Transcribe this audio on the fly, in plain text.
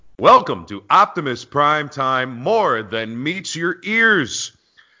Welcome to Optimus Prime Time, more than meets your ears.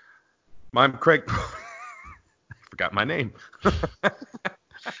 I'm Craig. I forgot my name.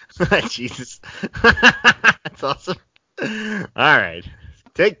 Jesus. That's awesome. All right.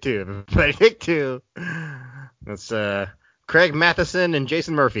 Take two, everybody. Take two. That's Craig Matheson and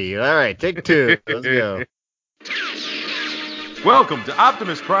Jason Murphy. All right. Take two. Let's go. Welcome to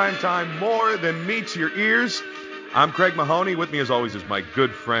Optimus Prime Time, more than meets your ears. I'm Craig Mahoney. With me, as always, is my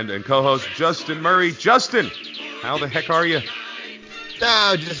good friend and co-host, Justin Murray. Justin, how the heck are you?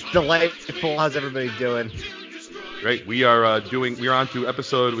 Oh, just delightful. How's everybody doing? Great. We are on to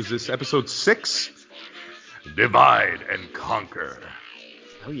episode 6? Divide and Conquer.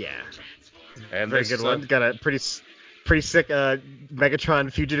 Oh, yeah. And very good one. Got a pretty sick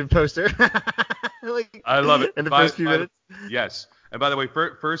Megatron fugitive poster. I love it. In the first few minutes. Yes. And by the way,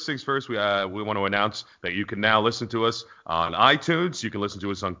 first things first, we want to announce that you can now listen to us on iTunes. You can listen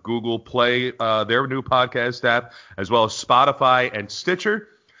to us on Google Play, their new podcast app, as well as Spotify and Stitcher.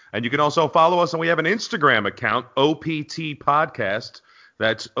 And you can also follow us, and we have an Instagram account, OPT Podcast.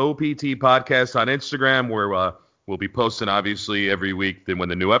 That's OPT Podcast on Instagram, where we'll be posting, obviously, every week when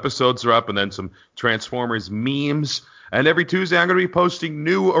the new episodes are up, and then some Transformers memes. And every Tuesday, I'm going to be posting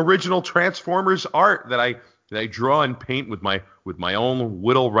new original Transformers art that I draw and paint with my own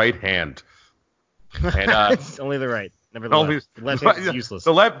little right hand. And it's only the right, never the left. The left hand is useless.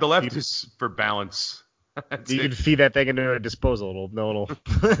 The left is for balance. You can feed that thing into a disposal. It'll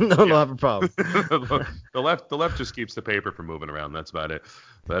have a problem. The left just keeps the paper from moving around. That's about it.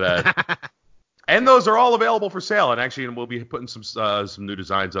 But and those are all available for sale. And actually, we'll be putting some new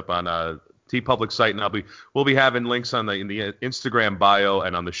designs up on TeePublic site, and we'll be having links in the Instagram bio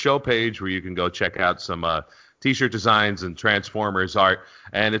and on the show page where you can go check out some t-shirt designs and Transformers art.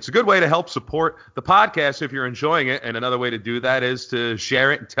 And it's a good way to help support the podcast if you're enjoying it. And another way to do that is to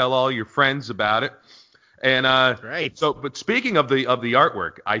share it and tell all your friends about it. And right. So, but speaking of the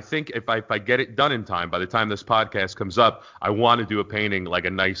artwork, I think if I get it done in time, by the time this podcast comes up, I want to do a painting, like a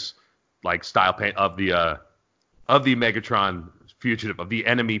nice style paint of the Megatron fugitive, of the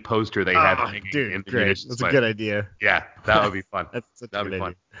enemy poster they have hanging in the great. That's a good idea. Yeah, that would be fun. That'd be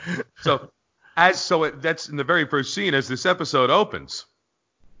fun. So that's in the very first scene as this episode opens.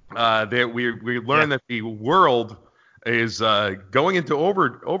 We learn that the world is going into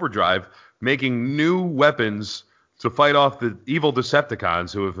overdrive, making new weapons to fight off the evil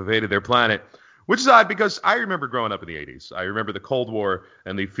Decepticons who have invaded their planet. Which is odd because I remember growing up in the 80s. I remember the Cold War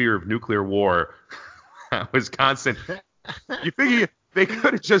and the fear of nuclear war was constant. You figure they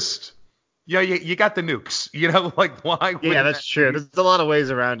could have just, you got the nukes, why? Yeah, that's true. There's a lot of ways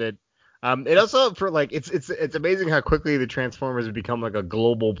around it. It also it's amazing how quickly the Transformers have become like a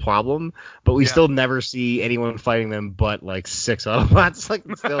global problem, but we still never see anyone fighting them but like 6 Autobots. Like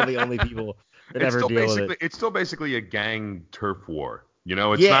it's still the only people that ever deal with it. It's still basically a gang turf war. It's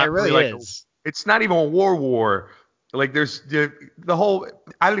not it really is. It's not even a war. Like there's the whole.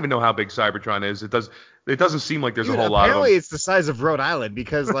 I don't even know how big Cybertron is. It doesn't seem like there's a whole lot of them. Apparently, it's the size of Rhode Island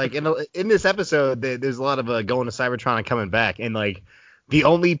because, like, in this episode, there's a lot of going to Cybertron and coming back, and like the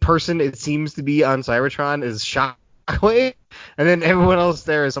only person it seems to be on Cybertron is Shockwave, and then everyone else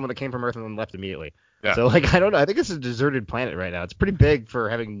there is someone that came from Earth and then left immediately. Yeah. So like, I don't know. I think it's a deserted planet right now. It's pretty big for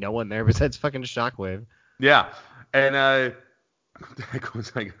having no one there besides fucking Shockwave. Yeah, and what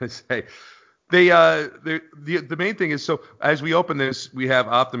was I gonna say? The main thing is, so as we open this, we have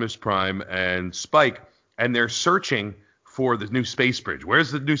Optimus Prime and Spike. And they're searching for the new space bridge.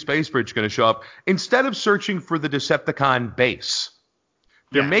 Where's the new space bridge going to show up? Instead of searching for the Decepticon base,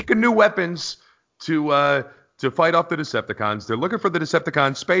 they're making new weapons to fight off the Decepticons. They're looking for the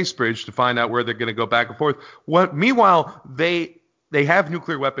Decepticon space bridge to find out where they're going to go back and forth. Meanwhile, they have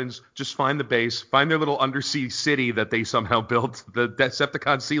nuclear weapons. Just find the base, find their little undersea city that they somehow built, the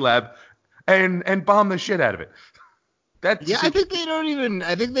Decepticon Sea Lab, and bomb the shit out of it. I think they don't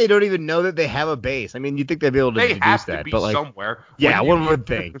even know that they have a base. I mean, you'd think they'd be able to deduce that, but like somewhere. Yeah, one would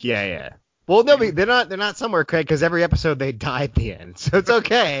think. Yeah. Well, no, they're not somewhere, Craig, because every episode they die at the end, so it's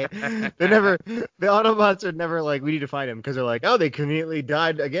okay. The Autobots are never like, we need to find them, because they're like, oh, they conveniently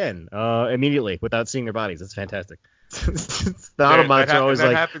died again, immediately without seeing their bodies. That's fantastic. The Autobots are always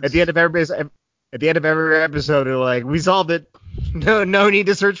like, at the end of every episode, they're like, we solved it. No need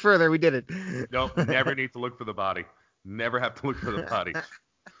to search further. We did it. No, never need to look for the body. Never have to look for the body.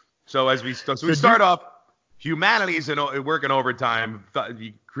 So we start off, humanity is working overtime,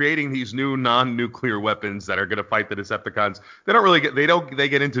 creating these new non-nuclear weapons that are going to fight the Decepticons. They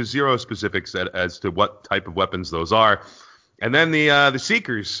get into zero specifics as to what type of weapons those are. And then the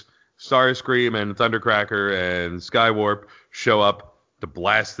Seekers, Starscream and Thundercracker and Skywarp, show up to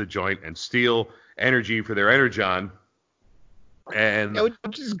blast the joint and steal energy for their energon. And yeah,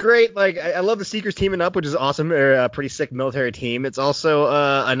 which is great. Like, I love the Seekers teaming up, which is awesome. They're a pretty sick military team. It's also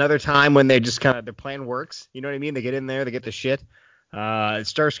another time when they just kind of their plan works. You know what I mean? They get in there, they get the shit.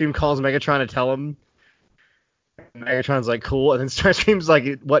 Starscream calls Megatron to tell him. Megatron's like, cool, and then Starscream's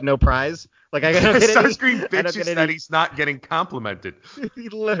like, what? No prize? Like, I don't get any. Starscream bitches that he's not getting complimented. He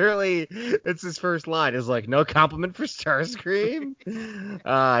literally, it's his first line. Is like, no compliment for Starscream.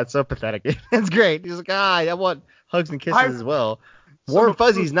 It's so pathetic. It's great. He's like, I want hugs and kisses as well. Warm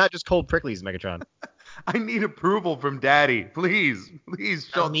fuzzies, not just cold pricklies, Megatron. I need approval from Daddy, please.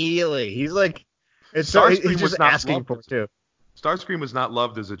 Show Immediately. He's like, he's just asking for it too. Starscream was not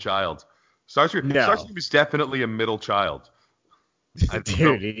loved as a child. Starscream is definitely a middle child.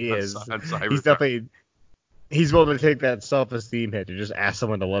 Dude, he is. He's definitely. He's willing to take that self-esteem hit to just ask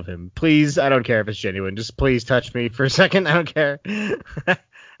someone to love him. Please, I don't care if it's genuine. Just please touch me for a second. I don't care.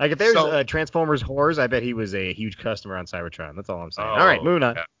 Like, if there's Transformers whores, I bet he was a huge customer on Cybertron. That's all I'm saying. All right, moving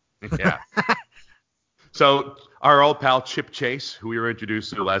on. Yeah. So our old pal Chip Chase, who we were introduced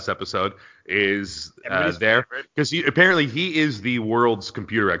to the last episode, is there because apparently he is the world's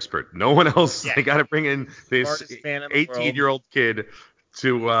computer expert. No one else. Yeah. They got to bring in this 18-year-old kid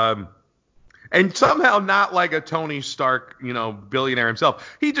to and somehow not like a Tony Stark, billionaire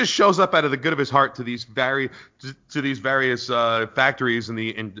himself. He just shows up out of the good of his heart to these various factories in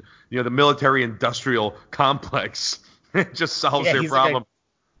the military industrial complex. It just solves their problem.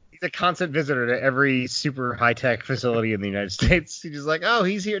 He's a constant visitor to every super high-tech facility in the United States. He's just like, oh,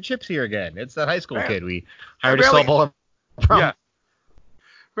 he's here, Chip's here again. It's that high school kid we hired to solve all our problems. Yeah.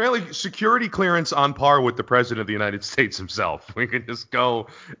 Apparently, security clearance on par with the president of the United States himself. We can just go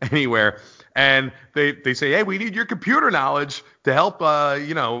anywhere. And they say, hey, we need your computer knowledge to help,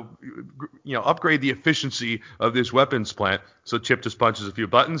 upgrade the efficiency of this weapons plant. So Chip just punches a few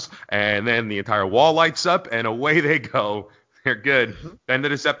buttons, and then the entire wall lights up, and away they go. They're good. Then the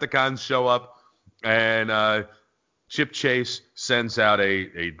Decepticons show up, and Chip Chase sends out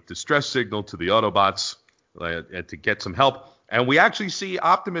a distress signal to the Autobots to get some help. And we actually see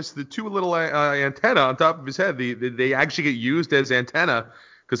Optimus, the two little antenna on top of his head. They actually get used as antenna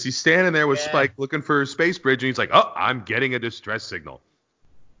because he's standing there with Spike looking for a space bridge, and he's like, oh, I'm getting a distress signal.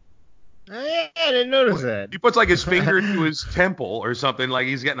 I didn't notice that. He puts like his finger to his temple or something, like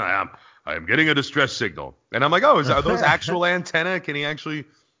he's getting I am getting a distress signal. And I'm like, oh, are those actual antenna? Can he actually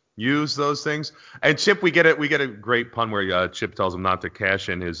use those things? And Chip, we get a great pun where Chip tells him not to cash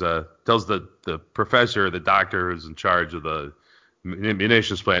in his tells the professor, the doctor who's in charge of the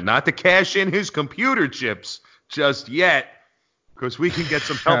munitions plant, not to cash in his computer chips just yet, because we can get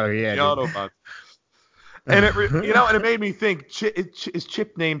some help from the Autobots. And it made me think, is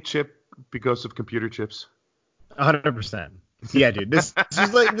Chip named Chip because of computer chips? 100%. Yeah, dude. This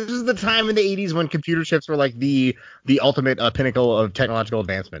is the time in the 80s when computer chips were like the ultimate pinnacle of technological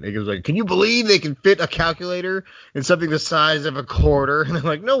advancement. It was like, can you believe they can fit a calculator in something the size of a quarter? And they're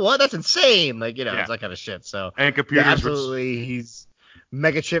like, no, what? That's insane. Like, it's that kind of shit. So and computers absolutely, he's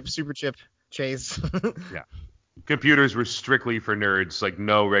mega chip, super chip, Chase. Yeah. Computers were strictly for nerds. Like,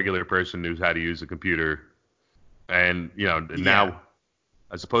 no regular person knew how to use a computer. And now,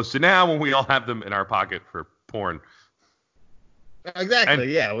 as opposed to now when we all have them in our pocket for porn.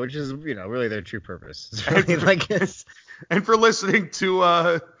 Exactly, which is really their true purpose. And for listening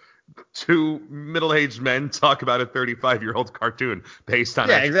to middle-aged men talk about a 35-year-old cartoon based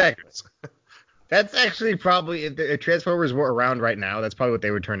on exactly. That's actually probably if Transformers were around right now. That's probably what they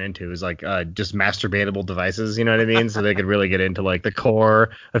would turn into is like just masturbatable devices. You know what I mean? So they could really get into like the core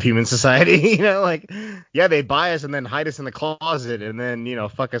of human society. They buy us and then hide us in the closet and then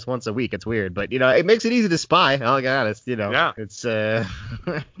fuck us once a week. It's weird, but it makes it easy to spy. I'll be honest. It's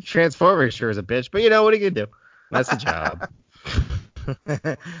Transformers sure is a bitch, but what are you gonna do? That's the job.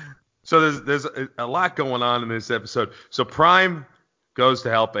 So there's a lot going on in this episode. So Prime goes to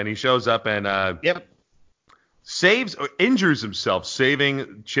help, and he shows up and saves or injures himself,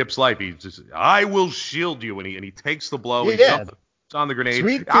 saving Chip's life. He's just, I will shield you, and he takes the blow. He jumps on the grenade.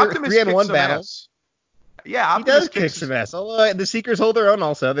 Sweet Optimus 3-on-1 battle. Yeah, Optimus does kick some ass. Although the Seekers hold their own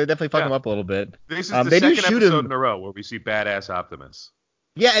also. They definitely fuck him up a little bit. This is the second episode in a row where we see badass Optimus.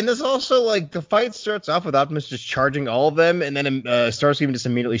 Yeah, and there's also, like, the fight starts off with Optimus just charging all of them, and then Starscream just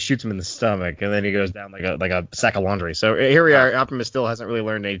immediately shoots him in the stomach, and then he goes down like a sack of laundry. So here we are. Optimus still hasn't really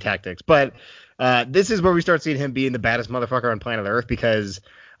learned any tactics. But This is where we start seeing him being the baddest motherfucker on planet Earth because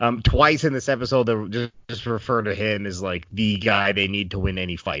twice in this episode they just refer to him as like the guy they need to win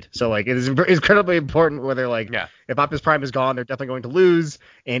any fight. So like it is incredibly important whether like if Optimus Prime is gone, they're definitely going to lose,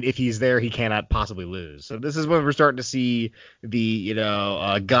 and if he's there, he cannot possibly lose. So this is when we're starting to see the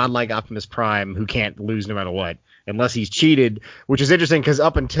godlike Optimus Prime who can't lose no matter what. Unless he's cheated, which is interesting because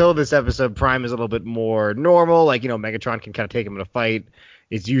up until this episode, Prime is a little bit more normal. Like, Megatron can kind of take him in a fight.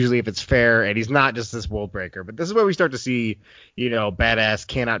 It's usually if it's fair, and he's not just this world breaker. But this is where we start to see, badass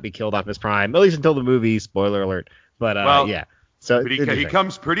cannot be killed Optimus Prime, at least until the movie. Spoiler alert. But, yeah. So but he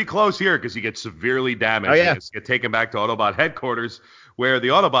comes pretty close here because he gets severely damaged. Oh, yeah. He gets taken back to Autobot headquarters, where the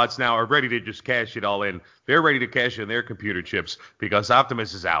Autobots now are ready to just cash it all in. They're ready to cash in their computer chips because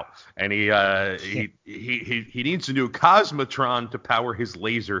Optimus is out, and he needs a new Cosmotron to power his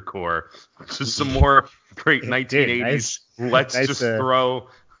laser core. Just some more great 1980s. Let's just throw.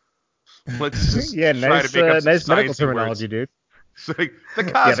 Let's just try to make up some nice medical words. terminology, dude. So, the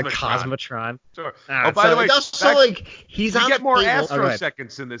Cosmotron. Yeah, the Cosmotron. Sure. By the way, he's we on get more table. Astro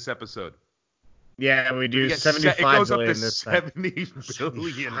seconds in this episode. Yeah, we do. 75 it goes billion up to this 70 time. billion.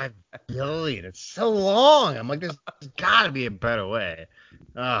 75 billion. It's so long. I'm like, there's got to be a better way.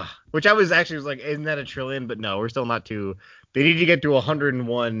 Which I was like, isn't that a trillion? But no, we're still not to. They need to get to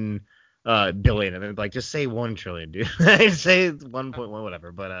 101 billion, and then like just say 1 trillion, dude. Say 1.1,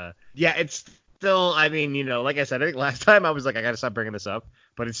 whatever. But yeah, it's still. I mean, like I said, I think last time I was like, I gotta stop bringing this up,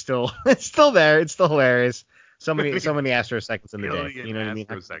 but it's still there. It's still hilarious. So many Astro seconds in the day. You know what I mean?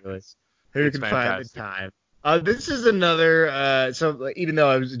 Who can find the time? This is another. So even though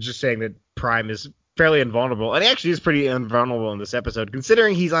I was just saying that Prime is fairly invulnerable, and he actually is pretty invulnerable in this episode,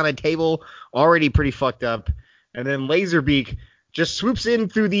 considering he's on a table already pretty fucked up, and then Laserbeak just swoops in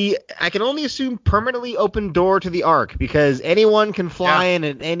through the, I can only assume, permanently open door to the Ark, because anyone can fly in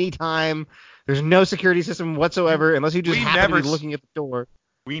at any time. There's no security system whatsoever, unless you just happen to be looking at the door.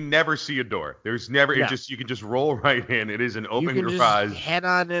 We never see a door. There's never. You can just roll right in. It is an open garage. You can just head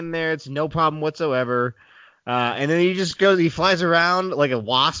on in there. It's no problem whatsoever. And then he just goes. He flies around like a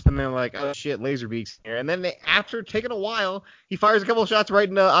wasp, and they're like, "Oh shit, Laserbeak's here." And then after taking a while, he fires a couple of shots right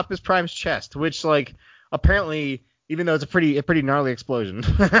into Optimus Prime's chest, which like apparently, even though it's a pretty gnarly explosion,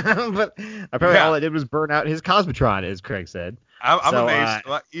 but apparently all it did was burn out his Cosmotron, as Craig said. I'm amazed.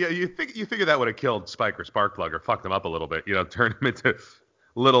 You figure that would have killed Spike or Sparkplug or fucked him up a little bit. Turn him into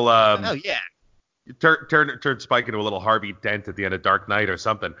little turn Spike into a little Harvey Dent at the end of Dark Knight or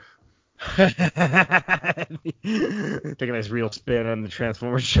something. Take a nice real spin on the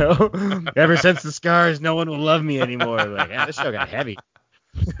Transformers show. Ever since the scars, no one will love me anymore. Like, this show got heavy.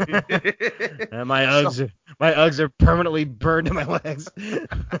 And my Uggs are permanently burned to my legs.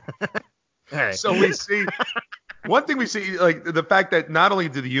 All right. So we see one thing we see, like the fact that not only are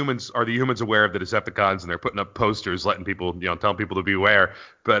the humans aware of the Decepticons and they're putting up posters letting people, telling people to beware,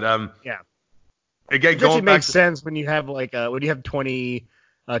 but again, it actually makes sense when you have like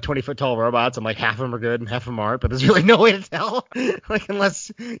 20-foot tall robots and like half of them are good and half of them aren't, but there's really no way to tell. Like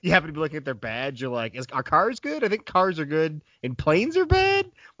unless you happen to be looking at their badge, you're like, are cars good? I think cars are good and planes are bad.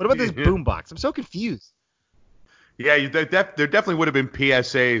 What about this boombox? I'm so confused. Yeah, there definitely would have been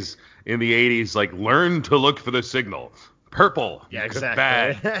PSAs in the 80s, like learn to look for the signal. Purple, exactly.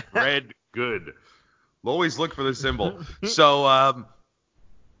 Bad. Red, good. Always look for the symbol. So,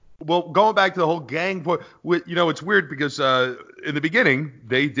 well, going back to the whole gang point, it's weird because in the beginning,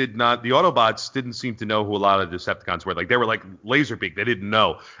 the Autobots didn't seem to know who a lot of the Decepticons were. Like, they were like Laserbeak. They didn't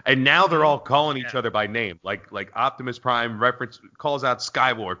know. And now they're all calling each other by name. Like Optimus Prime calls out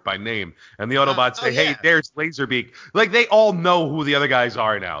Skywarp by name. And the Autobots say, hey, there's Laserbeak. Like, they all know who the other guys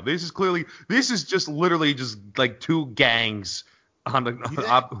are now. This is just literally just like two gangs who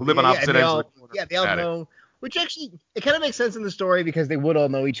live on opposite ends of the corner. Yeah, they all know. Which actually, it kind of makes sense in the story because they would all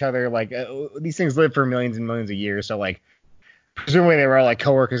know each other. Like, these things live for millions and millions of years. So, like, presumably they were all, like,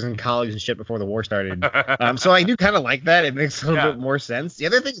 coworkers and colleagues and shit before the war started. So I do kind of like that. It makes a little bit more sense. The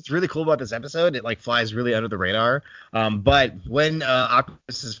other thing that's really cool about this episode, it, like, flies really under the radar. But when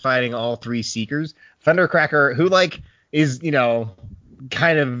Optimus is fighting all three Seekers, Thundercracker, who, like, is,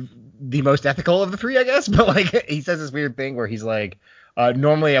 kind of the most ethical of the three, I guess. But, like, he says this weird thing where he's like,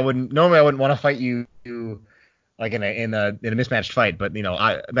 normally I wouldn't want to fight you like in a mismatched fight, but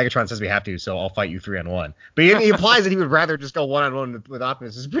Megatron says we have to, so I'll fight you 3-on-1. But he implies that he would rather just go 1-on-1 with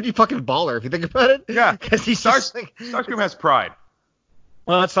Optimus. It's pretty fucking baller if you think about it. Yeah, because Starscream has pride.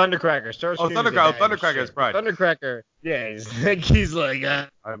 Well, that's Thundercracker. Thundercracker has pride. Thundercracker, yeah, he's like,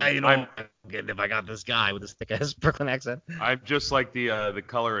 if I got this guy with this thick ass Brooklyn accent. I'm just like the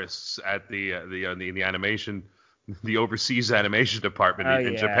colorists at the animation, the overseas animation department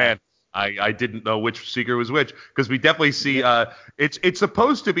in Japan. I didn't know which Seeker was which, because we definitely see it's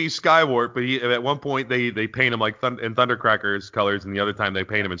supposed to be Skywarp, but at one point they paint him like in Thundercracker's colors, and the other time they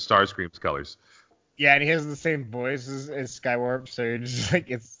paint him in Starscream's colors. Yeah, and he has the same voice as Skywarp, so you're just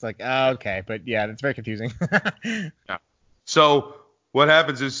like, it's like, oh, okay, but yeah, it's very confusing. Yeah. So what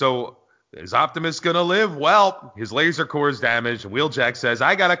happens is, is Optimus gonna live? Well, his laser core is damaged, and Wheeljack says,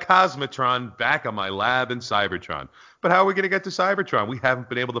 I got a Cosmotron back on my lab in Cybertron. But how are we gonna get to Cybertron? We haven't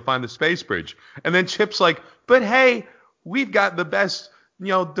been able to find the space bridge. And then Chip's like, but hey, we've got the best,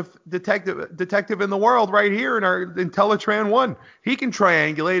 detective in the world right here in Teletran 1. He can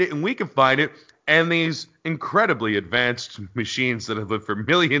triangulate it, and we can find it. And these incredibly advanced machines that have lived for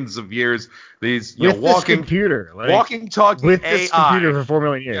millions of years, these walking computer, talking with AI, this computer for 4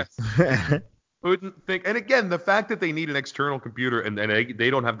 million years. Yes. Wouldn't think. And again, the fact that they need an external computer and they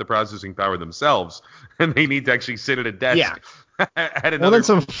don't have the processing power themselves, and they need to actually sit at a desk. At another then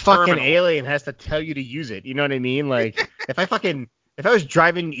some fucking terminal. alien has to tell you to use it. You know what I mean? Like, if I was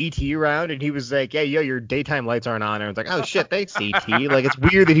driving E.T. around and he was like, yeah, your daytime lights aren't on, and I was like, oh shit, thanks, E.T. Like, it's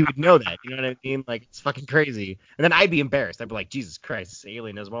weird that he would know that. You know what I mean? Like, it's fucking crazy. And then I'd be embarrassed. I'd be like, Jesus Christ, this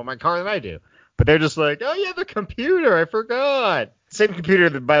alien knows more about my car than I do. But they're just like, oh yeah, the computer, I forgot. Same computer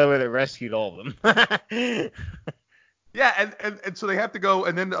that, by the way, that rescued all of them. Yeah, and so they have to go,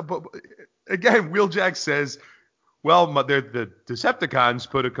 and then again, Wheeljack says, well, the Decepticons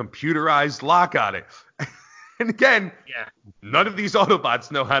put a computerized lock on it. And again, none of these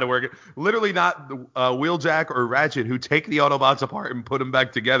Autobots know how to work it. Literally not Wheeljack or Ratchet, who take the Autobots apart and put them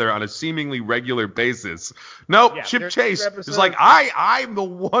back together on a seemingly regular basis. Nope, Chip Chase is like, I'm the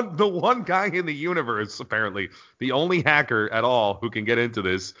one guy in the universe, apparently, the only hacker at all who can get into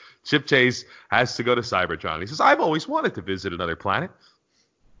this. Chip Chase has to go to Cybertron. He says, I've always wanted to visit another planet.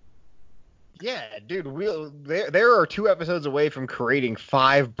 Yeah, dude, there are 2 episodes away from creating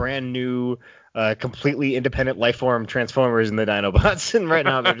 5 brand new, completely independent lifeform Transformers in the Dinobots, and right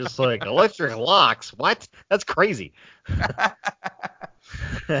now they're just like, electric locks? What? That's crazy.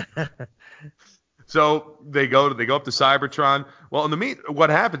 So they go up to Cybertron. Well,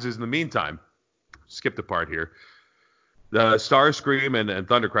 what happens is in the meantime, skip the part here. The Starscream and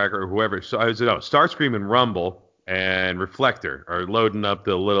Thundercracker or whoever, Starscream and Rumble and Reflector are loading up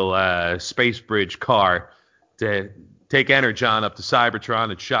the little space bridge car to take Energon up to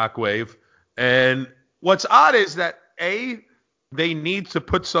Cybertron and Shockwave. And what's odd is that they need to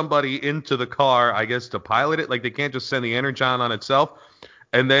put somebody into the car, I guess, to pilot it. Like, they can't just send the Energon on itself.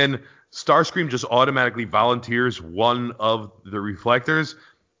 And then Starscream just automatically volunteers one of the Reflectors,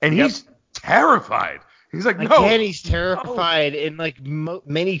 and he's terrified. He's like, no. Again, he's terrified, and like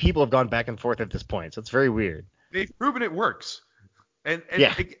many people have gone back and forth at this point, so it's very weird. They've proven it works. And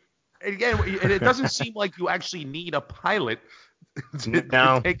again, it doesn't seem like you actually need a pilot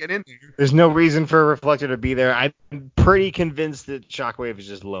to take it in there. There's no reason for a Reflector to be there. I'm pretty convinced that Shockwave is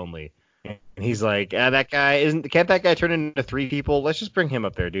just lonely. And he's like, can't that guy turn into 3 people? Let's just bring him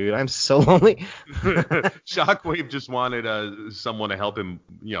up there, dude. I'm so lonely. Shockwave just wanted someone to help him,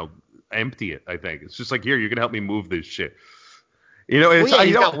 empty it, I think. It's just like, here, you can help me move this shit. He's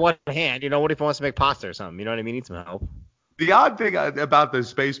got one hand. What if he wants to make pasta or something? You know what I mean? He needs some help. The odd thing about the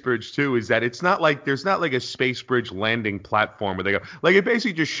space bridge, too, is that there's not like a space bridge landing platform where they go. Like, it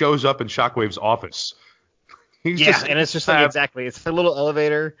basically just shows up in Shockwave's office. And it's just like, exactly. It's a little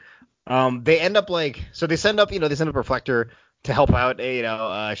elevator. They end up they send up Reflector to help out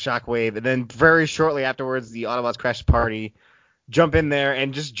Shockwave, and then very shortly afterwards, the Autobots crash the party, jump in there,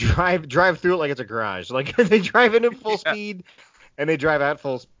 and just drive through it like it's a garage. Like, they drive in at full speed, and they drive out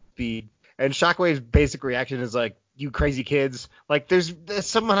full speed. And Shockwave's basic reaction is like, you crazy kids. Like, there's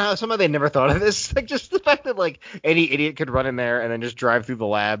somehow they never thought of this. Like, just the fact that, like, any idiot could run in there and then just drive through the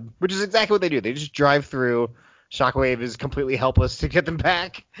lab, which is exactly what they do. They just drive through. Shockwave is completely helpless to get them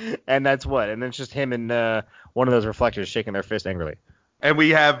back, and that's what. And then it's just him and one of those Reflectors shaking their fist angrily. And we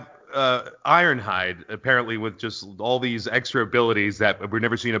have Ironhide, apparently, with just all these extra abilities that we've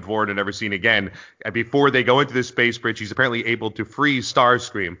never seen before and never seen again. And before they go into this space bridge, he's apparently able to freeze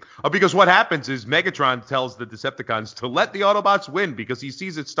Starscream. Because what happens is Megatron tells the Decepticons to let the Autobots win because he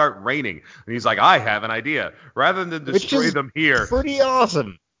sees it start raining. And he's like, I have an idea. Rather than destroy them here. Pretty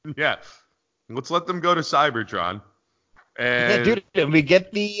awesome. Yeah. Let's let them go to Cybertron. And yeah, dude, we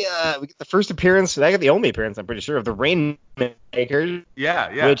get the first appearance. I got the only appearance, I'm pretty sure, of the Rainmaker.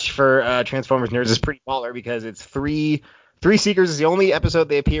 Yeah. Which for Transformers nerds is pretty baller because it's three Seekers is the only episode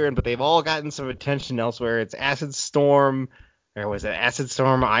they appear in, but they've all gotten some attention elsewhere. It's Acid Storm, or was it Acid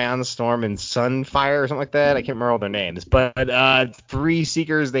Storm, Ion Storm, and Sunfire or something like that? I can't remember all their names. But 3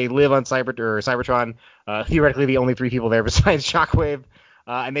 Seekers, they live on Cybertron. Theoretically, the only 3 people there besides Shockwave.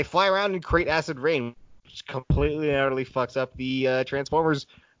 and they fly around and create acid rain, which completely and utterly fucks up the Transformers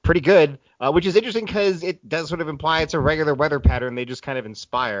pretty good, which is interesting because it does sort of imply it's a regular weather pattern they just kind of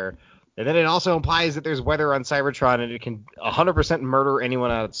inspire. And then it also implies that there's weather on Cybertron and it can 100% murder anyone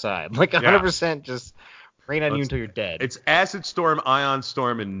outside. Like 100% just rain on you until you're dead. It's Acid Storm, Ion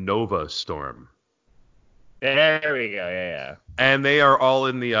Storm, and Nova Storm. There we go, yeah. And they are all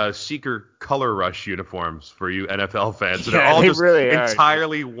in the Seeker Color Rush uniforms for you NFL fans. So Yeah, they're all they just really are.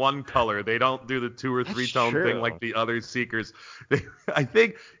 entirely one color. They don't do the 2 or 3 tone true. thing like the other Seekers. You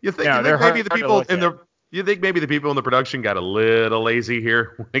think they're maybe the hard to people look in at. the you think maybe the people in the production got a little lazy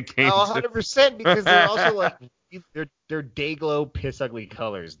here when it came Oh, to 100% because they're also like they're day glow piss ugly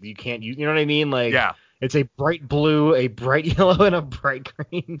colors. You can't use, you know what I mean? Like it's a bright blue, a bright yellow, and a bright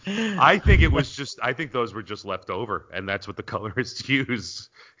green. I think those were just left over, and that's what the colorists use.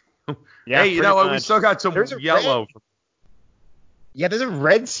 Yeah, hey, you know what? We much. still got some yellow. Yeah, there's a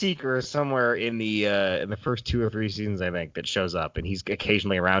red Seeker somewhere in the first 2 or 3 seasons, I think, that shows up, and he's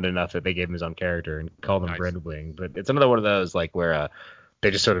occasionally around enough that they gave him his own character and call him Red Wing. But it's another one of those like where they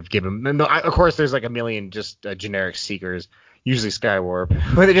just sort of give him. And of course, there's like a million just generic Seekers, usually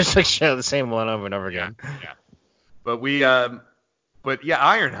Skywarp, where they just like show the same one over and over again. Yeah. But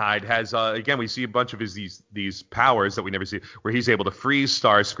Ironhide has again, we see a bunch of these powers that we never see, where he's able to freeze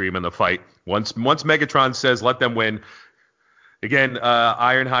Starscream in the fight. Once Megatron says let them win. Again,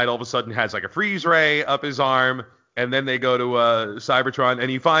 Ironhide all of a sudden has like a freeze ray up his arm, and then they go to Cybertron,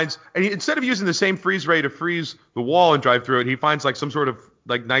 and instead of using the same freeze ray to freeze the wall and drive through it, he finds like some sort of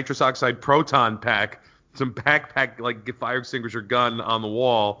like nitrous oxide proton pack, some backpack like fire extinguisher gun on the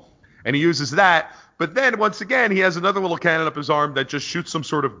wall, and he uses that. But then once again, he has another little cannon up his arm that just shoots some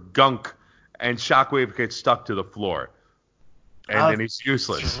sort of gunk, and Shockwave gets stuck to the floor, and then he's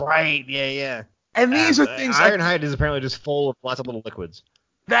useless. That's right, yeah. And these are things. Ironhide is apparently just full of lots of little liquids.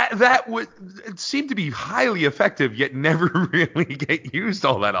 That would seem to be highly effective, yet never really get used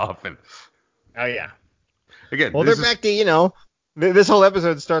all that often. Oh yeah. Again, well, they're back to this whole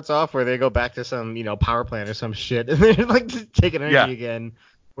episode starts off where they go back to some power plant or some shit, and they're like just taking energy again.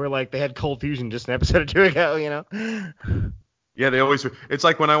 Where like they had cold fusion just an episode or 2 ago, Yeah, they always. It's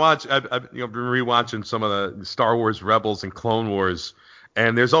like when I watch, I've been rewatching some of the Star Wars Rebels and Clone Wars.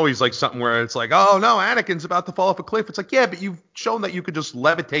 And there's always like something where it's like, oh no, Anakin's about to fall off a cliff. It's like, yeah, but you've shown that you could just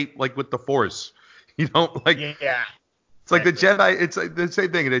levitate like with the Force. You don't like. Yeah. It's like the Jedi. It's like the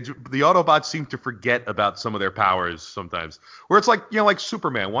same thing. The Autobots seem to forget about some of their powers sometimes. Where it's like like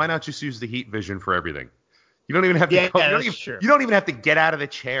Superman. Why not just use the heat vision for everything? You don't even have to. Yeah, you don't even have to get out of the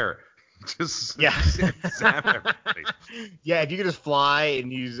chair. Just zap everything. Yeah, if you could just fly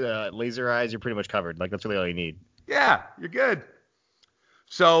and use laser eyes, you're pretty much covered. Like that's really all you need. Yeah, you're good.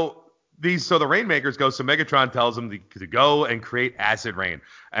 So the Rainmakers go. So Megatron tells them to go and create acid rain.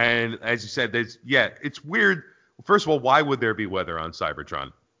 And as you said, it's weird. First of all, why would there be weather on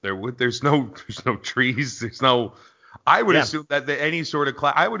Cybertron? There's no trees. There's no. I would assume that any sort of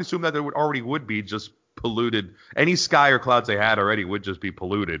cloud. I would assume that there would be just polluted. Any sky or clouds they had already would just be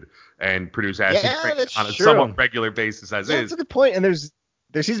polluted and produce acid rain on a somewhat regular basis as is. That's a good point. And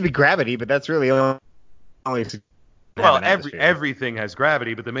there seems to be gravity, but that's really only. Well, everything has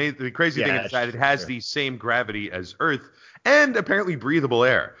gravity, but the crazy thing is that it has the same gravity as Earth and apparently breathable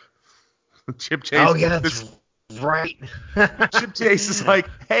air. Chip Chase. Oh yeah, that's right. Chip Chase is like,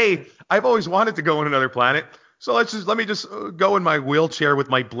 hey, I've always wanted to go on another planet, so let me just go in my wheelchair with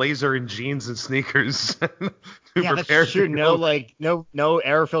my blazer and jeans and sneakers. That's true. No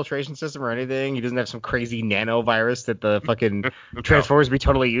air filtration system or anything. He doesn't have some crazy nanovirus that the fucking Transformers be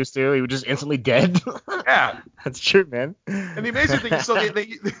totally used to. He was just instantly dead. Yeah, that's true, man. And the amazing thing is, so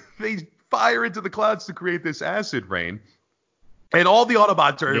they fire into the clouds to create this acid rain, and all the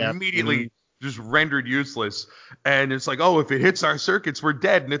Autobots are immediately just rendered useless. And it's like, oh, if it hits our circuits, we're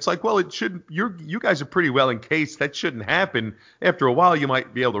dead. And it's like, well, it shouldn't. You guys are pretty well encased. That shouldn't happen. After a while, you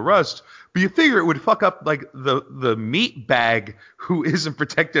might be able to rust. But you figure it would fuck up like the meat bag who isn't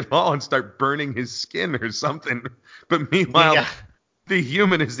protected at all and start burning his skin or something. But meanwhile, the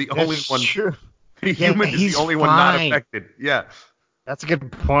human is the only one. True. The human is the only one not affected. Yeah. That's a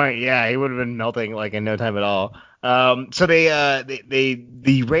good point. Yeah, he would have been melting like in no time at all. So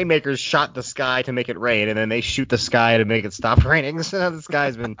the Rainmakers shot the sky to make it rain, and then they shoot the sky to make it stop raining. So now the sky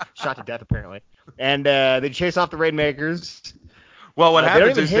has been shot to death apparently, and they chase off the Rainmakers. Well, what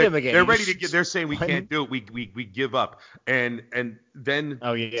happens is they're ready to get. They're saying we can't do it. We give up, and then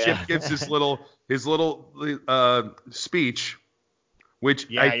Chip gives his little speech, which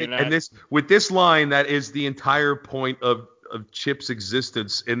I think, and with this line that is the entire point of Chip's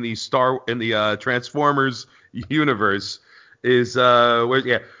existence in the Transformers universe, is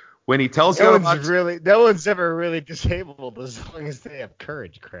when he tells the No Autobots. no one's ever really disabled as long as they have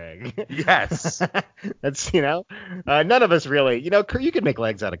courage, Craig. Yes. That's, none of us really. You can make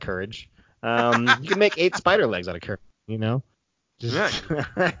legs out of courage. You can make 8 spider legs out of courage, Just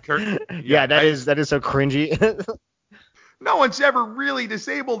Yeah, that is so cringy. no one's ever really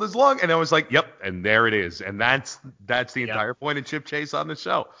disabled as long. And I was like, yep, and there it is. And that's the entire point of Chip Chase on the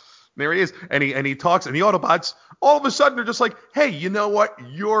show. There he is. And he talks, and the Autobots all of a sudden are just like, hey, you know what?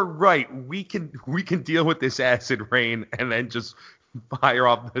 You're right. We can deal with this acid rain, and then just fire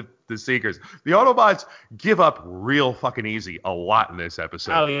off the Seekers. The Autobots give up real fucking easy a lot in this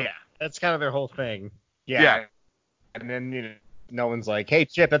episode. Oh yeah, that's kind of their whole thing. Yeah. And then no one's like, hey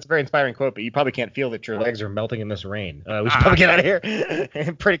Chip, that's a very inspiring quote, but you probably can't feel that your legs are melting in this rain. We should probably get out of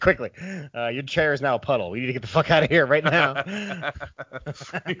here pretty quickly. Your chair is now a puddle. We need to get the fuck out of here right now.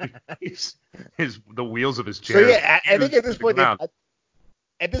 The wheels of his chair. So yeah, I think at this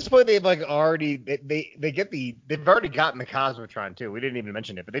point they've like already they've already gotten the Cosmotron too. We didn't even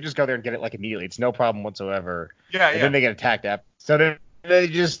mention it, but they just go there and get it like immediately. It's no problem whatsoever. Yeah, and then they get attacked after. So they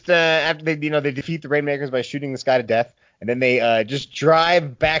just after they they defeat the Rainmakers by shooting this guy to death. And then they just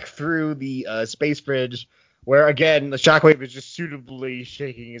drive back through the space bridge, where again the Shockwave is just suitably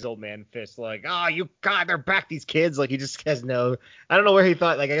shaking his old man fist, like, "Oh, God, they're back, these kids!" Like he just has no. I don't know where he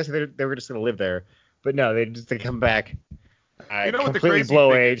thought. Like I guess they were just gonna live there, but no, they come back. What the completely crazy blow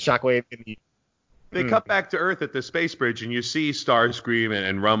thing away Shockwave. They cut back to Earth at the space bridge, and you see Starscream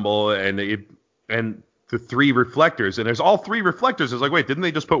and Rumble and the 3 reflectors, and there's all 3 reflectors. It's like, wait, didn't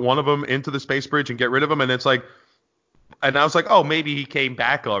they just put one of them into the space bridge and get rid of them? And it's like. And I was like, oh, maybe he came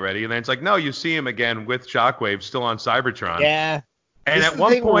back already. And then it's like, no, you see him again with Shockwave still on Cybertron. Yeah. And at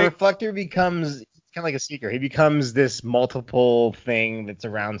one point, Reflector becomes kind of like a Seeker. He becomes this multiple thing that's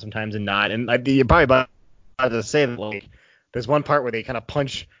around sometimes and not. And you're probably about to say that, like, there's one part where they kind of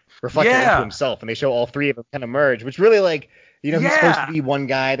punch Reflector into himself, and they show all 3 of them kind of merge, which really, like, he's supposed to be one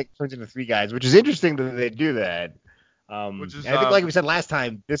guy that turns into 3 guys, which is interesting that they do that. I think, like we said last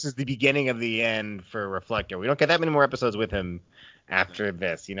time, this is the beginning of the end for Reflector. We don't get that many more episodes with him after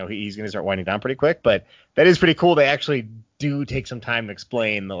this. He's going to start winding down pretty quick, but that is pretty cool. They actually do take some time to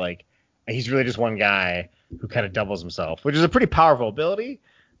explain that, like, he's really just one guy who kind of doubles himself, which is a pretty powerful ability.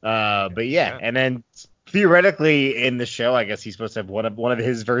 But yeah, and then theoretically in the show, I guess he's supposed to have one of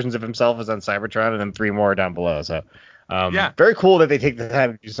his versions of himself is on Cybertron, and then 3 more down below. So. Very cool that they take the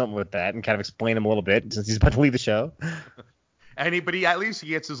time to do something with that and kind of explain him a little bit since he's about to leave the show. But at least he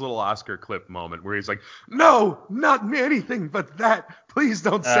gets his little Oscar clip moment where he's like, "No, not anything but that. Please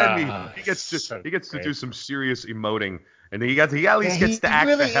don't send me." He gets to do some serious emoting, and he at least gets to act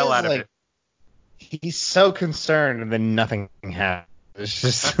really the hell out of it. He's so concerned, and then nothing happens. It's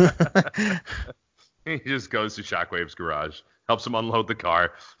just he just goes to Shockwave's garage, helps him unload the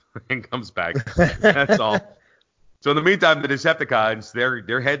car, and comes back. That's all. So in the meantime, the Decepticons,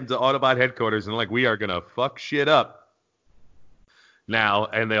 they're heading to Autobot headquarters, and like, we are gonna fuck shit up now.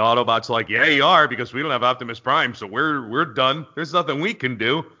 And the Autobots are like, yeah, you are, because we don't have Optimus Prime, so we're done. There's nothing we can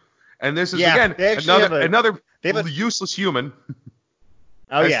do. And this is again another useless human.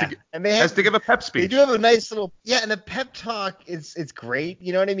 Oh yeah, and they has to give a pep speech. They do have a nice little and the pep talk it's great.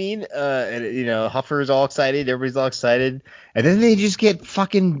 You know what I mean? Huffer's all excited, everybody's all excited, and then they just get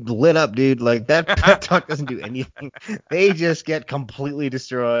fucking lit up, dude. Like that pep talk doesn't do anything. They just get completely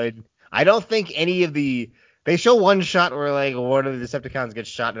destroyed. I don't think any of they show one shot where like one of the Decepticons gets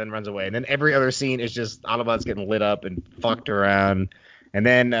shot and then runs away, and then every other scene is just Autobots getting lit up and fucked around, and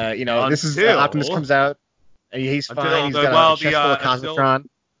then this is Optimus comes out. He's fine. He's got a chest full of Cosmotron.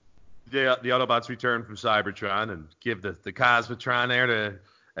 The Autobots return from Cybertron and give the Cosmotron there to,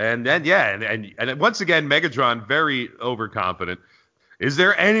 and then and once again Megatron very overconfident. Is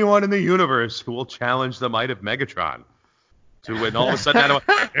there anyone in the universe who will challenge the might of Megatron? And all of a sudden,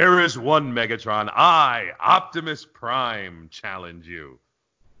 there is one Megatron. I, Optimus Prime, challenge you.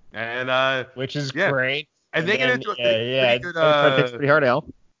 And which is great. And they get into it's pretty hard, Al.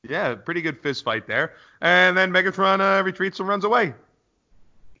 Yeah, pretty good fist fight there. And then Megatron retreats and runs away.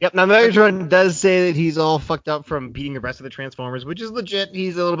 Yep, now Megatron does say that he's all fucked up from beating the rest of the Transformers, which is legit.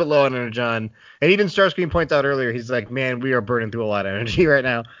 He's a little bit low on energy, John. And even Starscream points out earlier, he's like, man, we are burning through a lot of energy right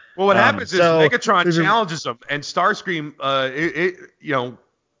now. Well, what happens is Megatron challenges him, and Starscream,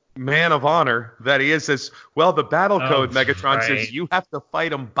 man of honor that he is, says, well, the battle code, Megatron says, you have to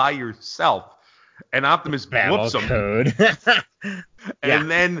fight him by yourself. And Optimus whoops him. And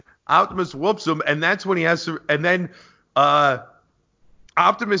then Optimus whoops him, and that's when he has to. And then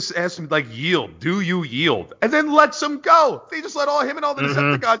Optimus asks him, like, yield. Do you yield? And then lets him go. They just let him and all the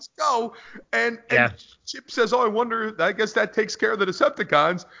Decepticons go. And Chip says, I wonder, I guess that takes care of the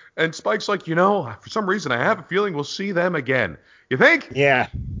Decepticons. And Spike's like, for some reason, I have a feeling we'll see them again. You think? Yeah.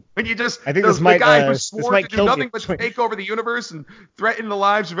 When you just, I think the guy who swore to do nothing but take over the universe and threaten the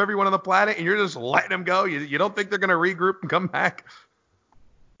lives of everyone on the planet, and you're just letting him go? You don't think they're going to regroup and come back?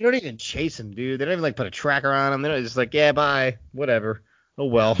 You don't even chase him, dude. They don't even, put a tracker on him. They're just like, yeah, bye, whatever. Oh,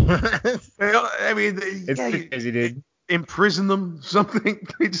 well. I mean, it's crazy, dude. Imprison them, something.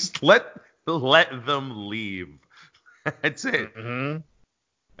 They just let them leave. That's it. Mm-hmm.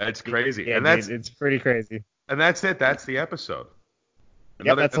 That's crazy. Yeah, and that's it's pretty crazy. And that's it. That's the episode.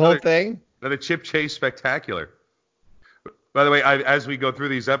 That's the whole thing. Another Chip Chase spectacular. By the way, as we go through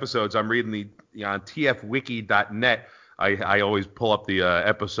these episodes, I'm reading on tfwiki.net. I always pull up the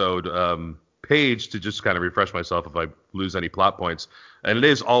episode page to just kind of refresh myself if I lose any plot points. And it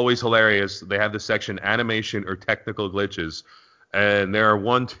is always hilarious. They have the section animation or technical glitches, and there are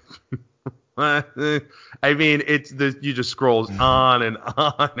one. I mean, you just scrolls on and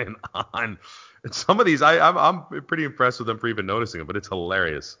on and on. And some of these, I'm pretty impressed with them for even noticing them, but it's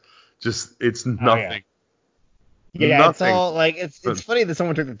hilarious. Just it's nothing. Yeah, nothing. It's all like it's funny that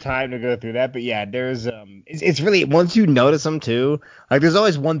someone took the time to go through that, but yeah, there's it's really once you notice them too. Like there's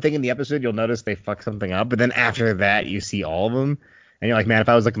always one thing in the episode you'll notice they fuck something up, but then after that you see all of them, and you're like, man, if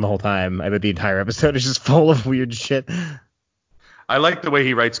I was looking the whole time, I bet the entire episode is just full of weird shit. I like the way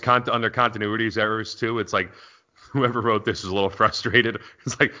he writes under continuity errors too. It's like whoever wrote this is a little frustrated.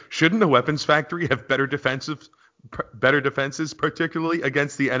 It's like, shouldn't a weapons factory have better defenses, particularly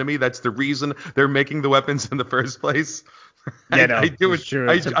against the enemy? That's the reason they're making the weapons in the first place. Yeah, no, I do it. True.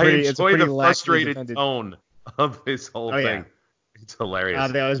 I enjoy the frustrated tone of this whole thing. Yeah. It's hilarious.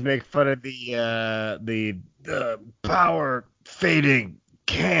 They always make fun of the power fading,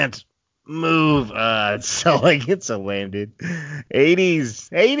 can't move. It's so lame, dude.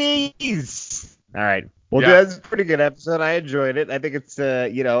 80s. All right. Well, dude, that's a pretty good episode. I enjoyed it. I think it's,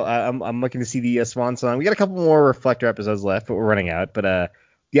 I'm looking to see the Swan Song. We got a couple more Reflector episodes left, but we're running out. But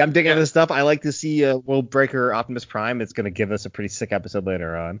I'm digging this stuff. I like to see World Breaker Optimus Prime. It's going to give us a pretty sick episode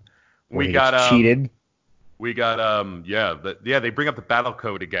later on. We got cheated. We got they bring up the battle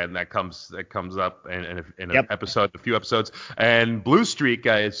code again. That comes up in an episode, a few episodes. And Blue Streak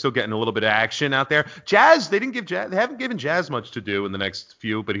is still getting a little bit of action out there. Jazz, they haven't given Jazz much to do in the next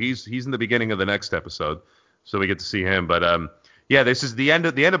few, but he's in the beginning of the next episode, so we get to see him. But this is the end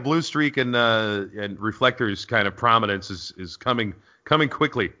of Blue Streak and Reflector's kind of prominence is coming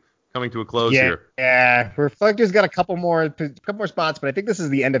quickly. Coming to a close here. Yeah, Reflector's got a couple more spots, but I think this is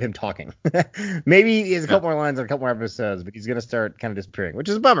the end of him talking. Maybe he has a couple more lines on a couple more episodes, but he's going to start kind of disappearing, which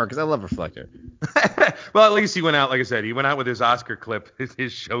is a bummer because I love Reflector. Well, at least he went out, like I said, with his Oscar clip,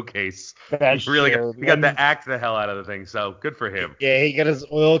 his showcase. That's he got to act the hell out of the thing, so good for him. Yeah, he got his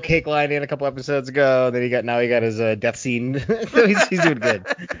oil cake line in a couple episodes ago. Then he got his death scene. So he's doing good.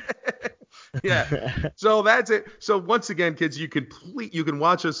 Yeah. So that's it. So once again, kids, you can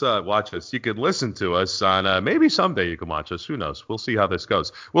watch us. You can listen to us on maybe someday you can watch us. Who knows? We'll see how this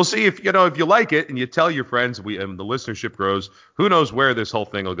goes. We'll see if you like it and you tell your friends. The listenership grows. Who knows where this whole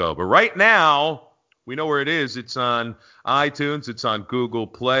thing will go? But right now, we know where it is. It's on iTunes. It's on Google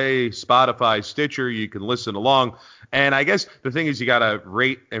Play, Spotify, Stitcher. You can listen along. And I guess the thing is you got to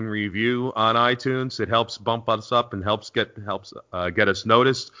rate and review on iTunes. It helps bump us up and helps get us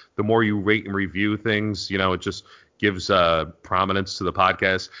noticed. The more you rate and review things, it just gives prominence to the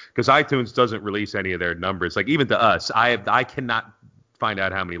podcast. Because iTunes doesn't release any of their numbers. Like even to us, I cannot find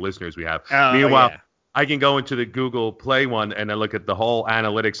out how many listeners we have. Meanwhile, I can go into the Google Play one and then look at the whole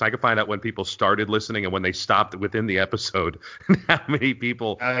analytics. I can find out when people started listening and when they stopped within the episode and how many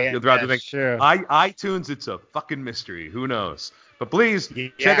people throughout the thing. True. iTunes, it's a fucking mystery. Who knows? But please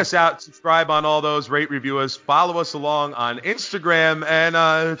check us out. Subscribe on all those. Rate, review us. Follow us along on Instagram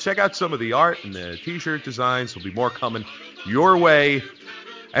and check out some of the art and the T-shirt designs. There'll be more coming your way.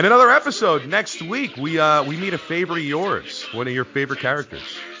 And another episode next week. We meet a favorite of yours, one of your favorite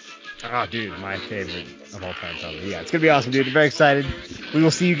characters. Oh, dude, my favorite of all time, probably. Yeah, it's going to be awesome, dude. I'm very excited. We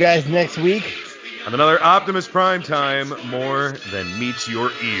will see you guys next week. On another Optimus Prime time, more than meets your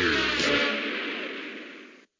ears.